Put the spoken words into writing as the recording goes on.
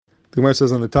The Gemara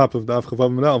says on the top of the Av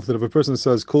Chavav Medalf that if a person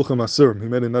says "Kולכם Asurim," he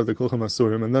made another "Kולכם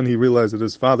Asurim," and then he realized that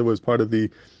his father was part of the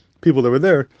people that were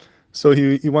there, so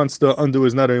he wants to undo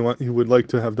his neder. He would like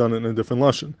to have done it in a different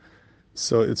lashon.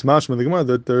 So it's mashma in the Gemara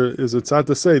that there is a tzad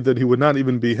to say that he would not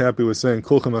even be happy with saying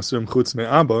 "Kולכם Asurim chutz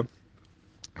me'Abba,"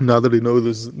 now that he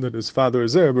knows that his father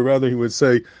is there, but rather he would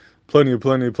say plenty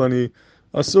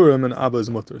Asurim and Abba is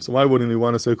mutter. So why wouldn't he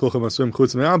want to say Kולכם Asurim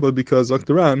chutz me'Abba? Because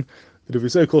Aktaran, that if you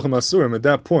say Kולכם Asurim at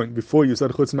that point, before you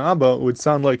said chutz me'Abba, it would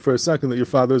sound like for a second that your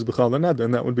father is b'chal neder,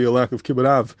 and that would be a lack of kibbud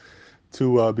av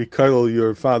to be kail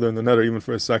your father in the neder even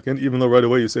for a second, even though right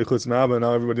away you say chutz me'Abba, and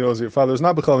now everybody knows your father is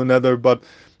not b'chal neder, but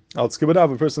al kibbud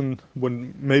av, a person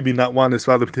would maybe not want his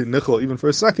father to take nichol even for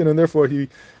a second, and therefore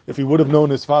if he would have known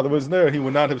his father was there, he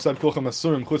would not have said Kולכם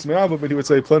Asurim chutz me'Abba, but he would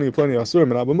say plenty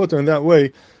Asurim and Abba mutter, and that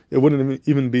way it wouldn't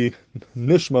even be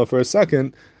nishma for a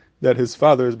second that his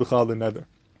father is b'chal the neder.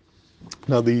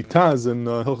 Now the Taz in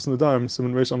Hilchos Nedarim,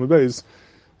 Siman Reish Amud Beis,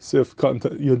 Sif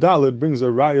Yodalid brings a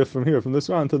raya from here, from this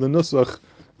round to the nusach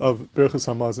of Bרכת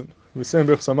HaMazon. We say in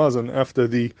Bרכת HaMazon after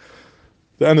the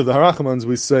end of the Harachamans,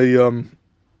 we say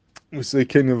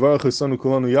Ken Yevarach Sanu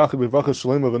Kulanu Yachad B'Varach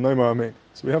Shalema V'Noimar Amen.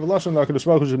 So we have a lashon that Hakadosh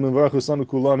Baruch Hu should B'Varach Sanu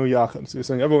Kulanu Yachad. So you're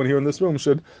saying everyone here in this room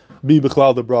should be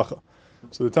b'chlal the bracha.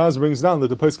 So the Taz brings down that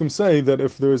the poskim say that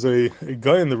if there's a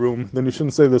guy in the room, then you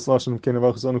shouldn't say this lashon of Ken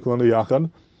Yevarach Sanu Kulanu Yachad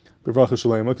B'Varach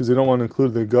Shalema, because you don't want to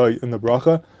include the guy in the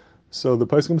bracha. So the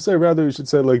poskim say rather you should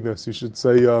say it like this. You should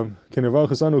say Ken Yevarach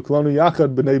Sanu Kulanu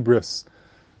Yachad B'nei Bris,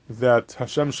 that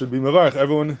Hashem should be mevarach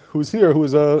everyone who's here, who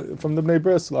is from the Bnei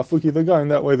Bris, lafuki the guy, and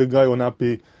that way the guy will not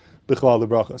be bichlal the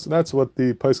bracha. So that's what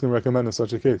the poskim recommend in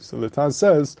such a case. So the Taz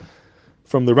says,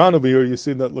 from the Ran over here, you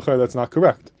see that l'chayr that's not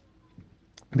correct,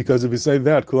 because if you say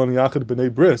that kulanu yachad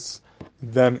b'nei bris,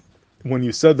 then when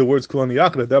you said the words kulanu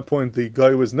yachad, at that point the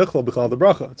guy was nichal bichlal the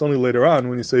bracha. It's only later on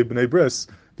when you say b'nei bris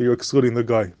that you're excluding the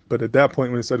guy. But at that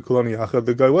point when you said kulanu yachad,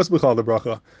 the guy was bichlal the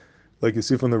bracha. Like you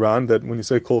see from the Ran, that when you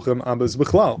say Kולכם, Abba is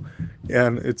b'chlal,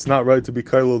 and it's not right to be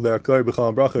kailul that guy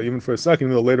b'chlal bracha even for a second.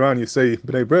 Even though later on you say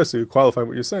b'nei bris, so you qualify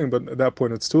what you're saying, but at that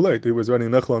point it's too late. He was already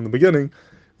nechla in the beginning,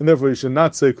 and therefore you should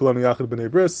not say kulanu yachad b'nei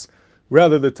bris.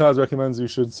 Rather, the Taz recommends you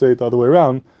should say it the other way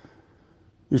around.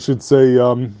 You should say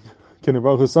Ken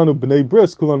Yevarach Sanu b'nei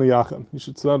bris kulanu yachad. You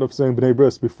should start off saying b'nei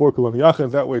bris before kulanu yachad.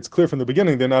 That way it's clear from the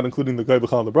beginning they're not including the guy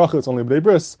b'chlal the bracha. It's only b'nei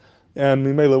bris. And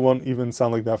Mimela won't even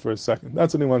sound like that for a second.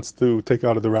 That's what he wants to take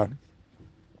out of the Ran.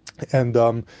 And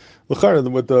l'chara,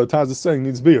 what the Taz is saying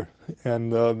needs beer.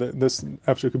 And this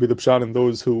actually could be the pshat in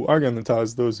those who argue on the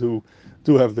Taz, those who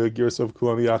do have the gears of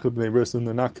Kulanu Yachad B'nei Bris, and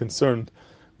they're not concerned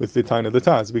with the time of the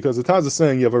Taz. Because the Taz is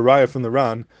saying you have a raya from the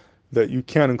Ran that you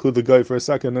can't include the guy for a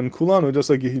second, and Kulanu, just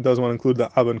like he doesn't want to include the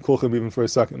Abba and Kולכם even for a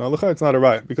second. Now, l'chara, it's not a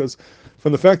raya, because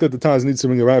from the fact that the Taz needs to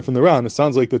bring a raya from the Ran, it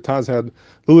sounds like the Taz had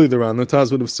luli the Ran. The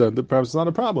Taz would have said that perhaps it's not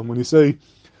a problem. When you say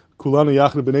Kulanu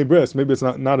Yachad B'nei Bris, maybe it's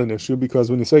not an issue, because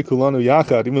when you say Kulanu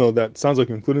Yachad, even though that sounds like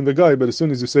you're including the guy, but as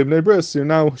soon as you say B'nei Bris, you're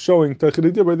now showing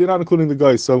Teichei Dibur, you're not including the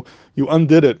guy, so you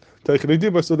undid it, Teichei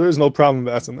Dibur, so there is no problem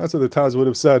with that. That's what the Taz would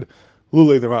have said.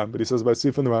 Lule the Ran, but he says by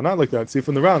Sif the Ran, not like that. Sif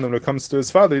the Ran, when it comes to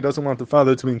his father, he doesn't want the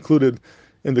father to be included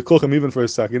in the Kולכם even for a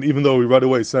second, even though he right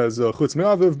away says chutz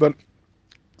me'aviv, but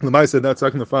Lamai said that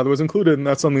second the father was included, and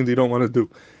that's something that you don't want to do.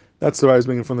 That's the raya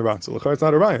bringing from the Ran. So l'char it's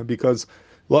not a raya, because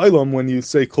la'ilam, when you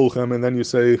say Kולכם and then you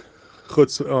say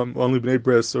chutz only b'nei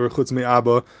bris or chutz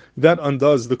me'abba, that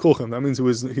undoes the Kולכם. That means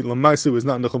Lamai was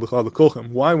not nechol b'chal the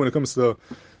Kולכem. Why, when it comes to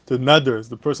neders,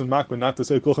 the person makbid not to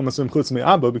say Kולכם Asurim chutz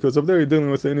me'abba, because over there you're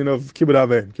dealing with the Indian of kibbud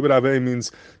avei. Kibbud avei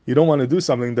means you don't want to do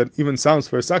something that even sounds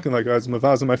for a second like as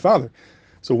mavaz my father.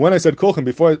 So when I said Kולכם,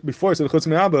 before I said chutz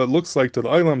me'abba, it looks like to the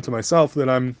olam, to myself, that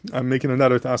I'm making a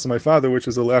neder to ask my father, which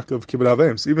is a lack of kibbud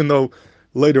avei. So even though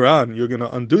later on you're going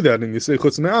to undo that and you say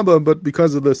chutz me'abba, but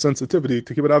because of the sensitivity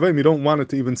to kibbud avei, you don't want it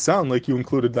to even sound like you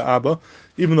included the abba,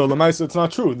 even though l'maisa it's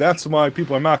not true. That's why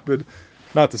people are makbid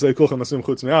not to say Kולכם Asurim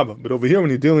chutz me'abba. But over here, when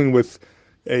you're dealing with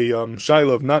a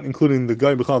shaila of not including the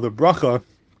guy b'chal the bracha,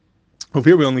 over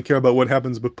here we only care about what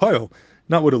happens b'payil,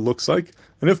 not what it looks like.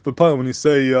 And if b'payil, when you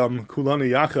say kulanu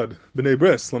yachad b'nei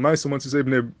bris, l'maisa, once you say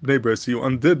b'nei bris, you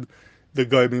undid the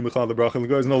guy being b'chal the bracha, and the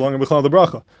guy is no longer b'chal the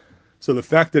bracha. So the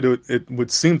fact that it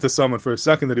would seem to someone for a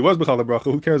second that he was b'chal the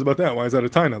bracha, who cares about that? Why is that a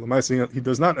taina? L'maisa, he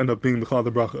does not end up being b'chal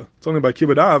the bracha. It's only by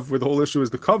kibbud av, where the whole issue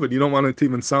is the covet. You don't want it to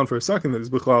even sound for a second that he's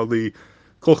b'chal the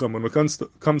Kולכem. When it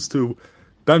comes to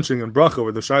benching and bracha,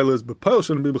 where the shaila is b'payil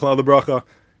shouldn't be b'chlal the bracha,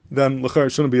 then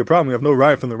l'char shouldn't be a problem. We have no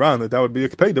raya from the Ran that would be a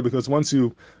kpeda, because once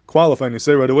you qualify and you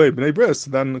say right away b'nei bris,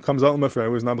 then it comes out l'mafrei,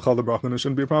 where it's not b'chal the bracha, and it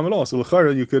shouldn't be a problem at all. So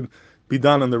l'char you could be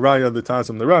done on the Raya, the Taz,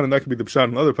 and the Ran, and that could be the Pshat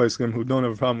in other poskim who don't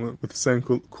have a problem with saying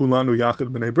Kulanu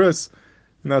Yachid B'nei Bris,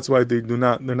 and that's why they're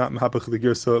not Mahapach the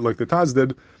Girsa like the Taz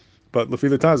did. But Lafi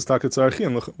the Taz, Takat Tzarchi,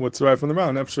 and what's right from the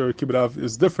Ran, Efshar Kibbutz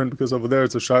is different because over there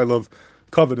it's a Shaila of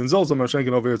Kavod and Zolzam,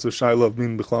 Mashenkin over here it's a Shaila of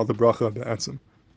Min B'chlal the Bracha Be'etzim.